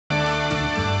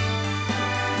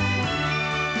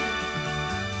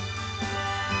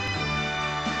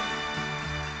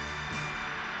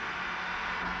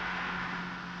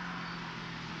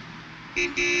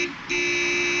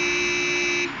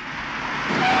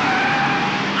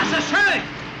Assassin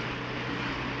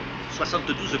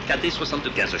 72 KD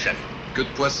 75, chef. Que de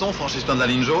poisson, franchissement de la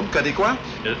ligne jaune, KD quoi?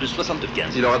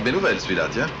 75. Il aura de mes nouvelles, celui-là,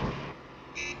 tiens.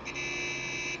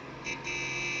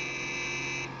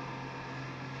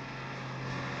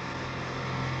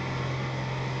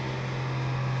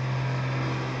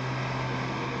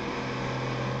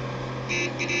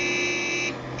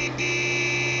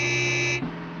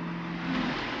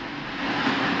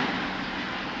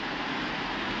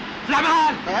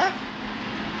 Flamand! Hein?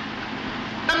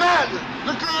 Malade!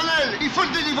 Le colonel! Il faut le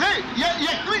délivrer! Il y a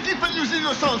que lui qui peut nous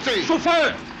innocenter!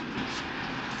 Chauffeur!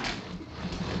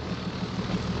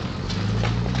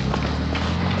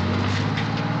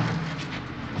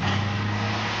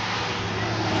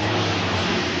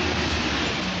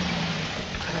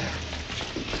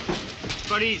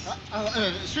 Police!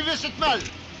 Suivez cette malle!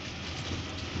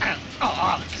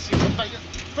 C'est pas...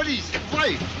 Police!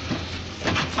 Ouais!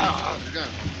 Regarde.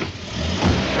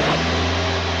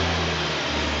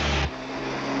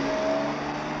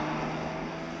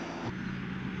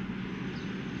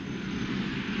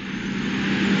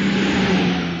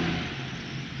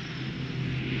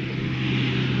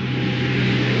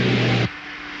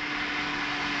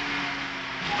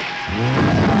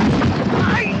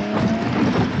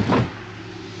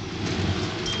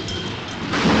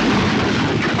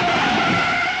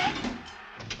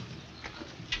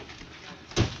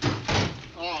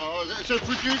 C'est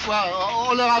foutu, quoi.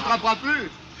 On ne rattrapera plus.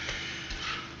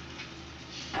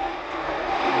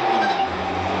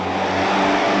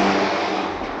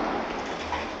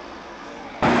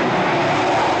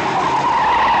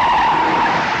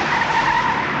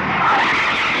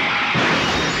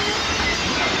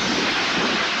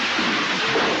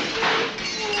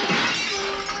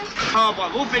 Oh,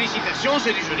 bravo, félicitations,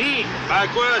 c'est du joli. Bah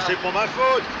quoi, c'est pas ma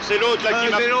faute. C'est l'autre là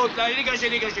qui m'a... C'est l'autre, là. Dégagez.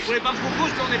 Vous voulez pas que vous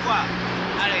pousse, tournez pas.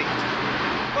 Allez.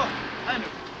 Bon, à nous.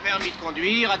 Permis de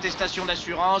conduire, attestation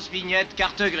d'assurance, vignette,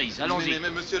 carte grise. Allons-y. Mais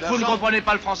monsieur Vous ne comprenez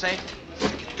pas le français?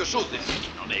 quelque chose d'ici.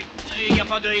 Non mais écoutez, il n'y a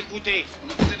pas de écouter.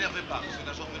 Ne vous énervez pas, monsieur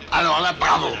l'agent. Alors là,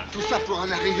 bravo. Tout ça pour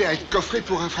en arriver à être coffré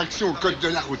pour infraction au code de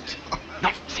la route. Non,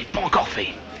 c'est pas encore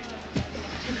fait.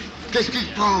 Qu'est-ce qu'il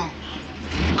prend?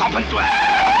 Camponne-toi.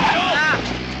 Ah,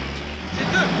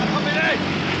 c'est deux, attrapez-les.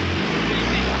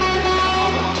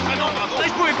 Ah non, bravo. Je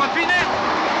pouvais pas finir.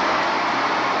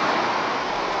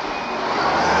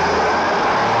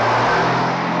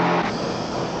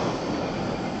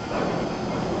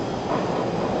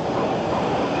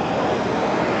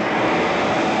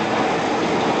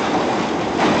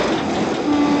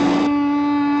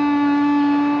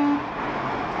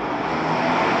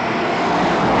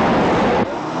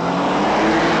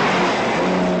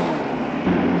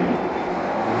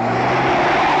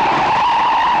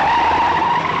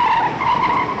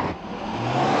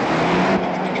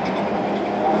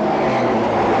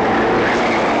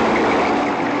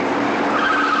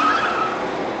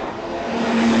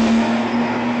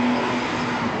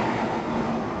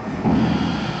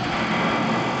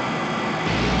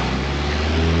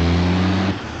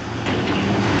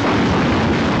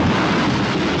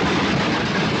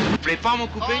 Pas mon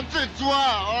coupé. Oh, tais-toi.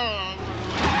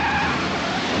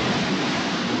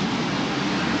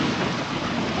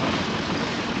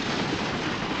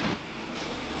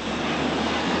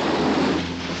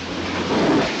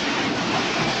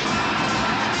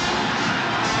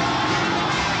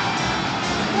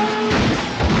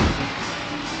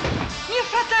 Mio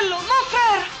fratello, mon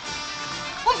frère.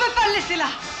 On peut pas le laisser là.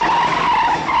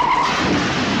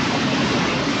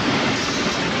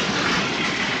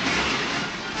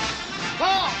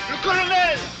 Oh, le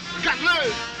colonel.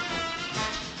 Regarde-le.